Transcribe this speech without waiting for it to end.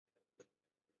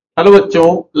Hello बच्चों,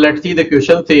 let's see the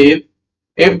question says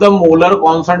if the molar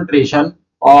concentration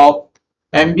of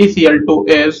MgCl2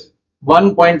 is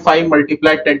 1.5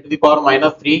 multiplied 10 to the power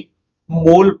minus 3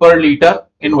 mole per liter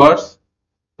inverse,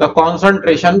 the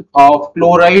concentration of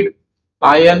chloride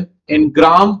ion in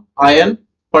gram ion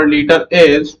per liter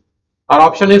is, our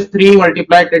option is 3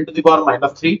 multiplied 10 to the power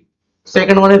minus 3,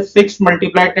 second one is 6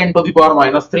 multiplied 10 to the power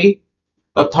minus 3,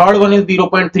 the third one is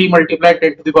 0.3 multiplied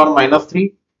 10 to the power minus 3,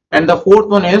 and the fourth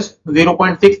one is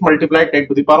 0.6 multiplied 10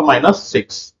 to the power minus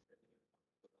 6.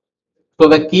 So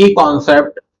the key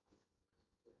concept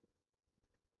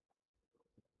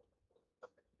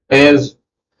is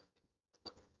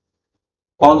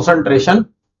concentration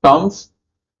terms,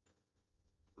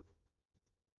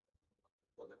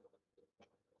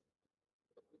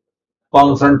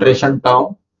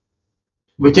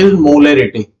 which is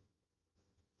molarity.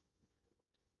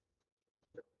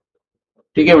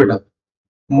 ठीक है बेटा,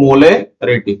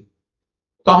 molarity.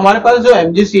 तो हमारे पास जो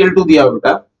MgCl2 दिया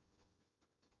बेटा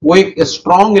वो एक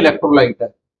स्ट्रॉन्ग इलेक्ट्रोलाइट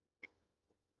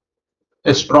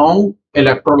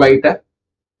है,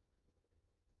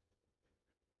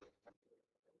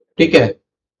 ठीक है।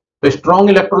 तो स्ट्रॉन्ग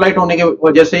इलेक्ट्रोलाइट होने की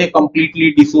वजह से कंप्लीटली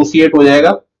डिसोसिएट हो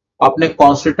जाएगा अपने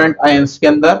कॉन्स्टिट्यूएंट आयंस के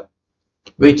अंदर,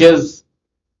 which is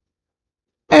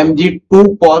Mg2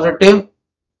 positive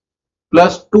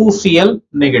plus 2Cl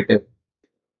negative.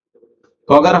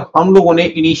 तो अगर हम लोगों ने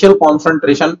इनिशियल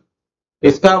कॉन्सेंट्रेशन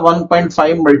इसका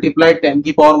 1.5 मल्टीप्लाई 10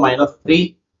 की पावर माइनस 3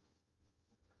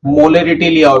 मोलरिटी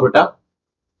लिया हो बेटा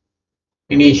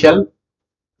इनिशियल,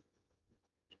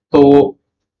 तो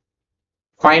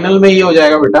फाइनल में ये हो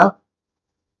जाएगा बेटा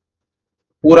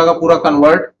पूरा का पूरा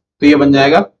कन्वर्ट, तो ये बन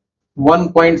जाएगा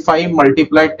 1.5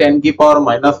 मल्टीप्लाई 10 की पावर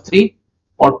माइनस 3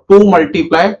 और 2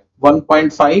 मल्टीप्लाई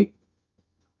 1.5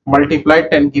 मल्टीप्लाई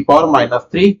 10 की power minus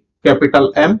 3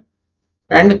 capital M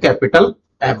and capital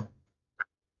M।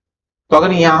 तो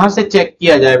अगर यहां से चेक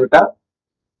किया जाए बेटा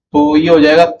तो ये हो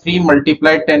जाएगा 3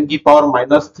 मल्टीप्लाई 10 की power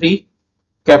minus 3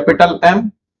 capital M।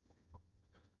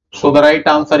 So the right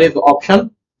answer is option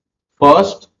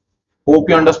first. Hope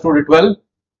you understood it well.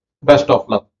 Best of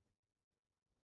luck.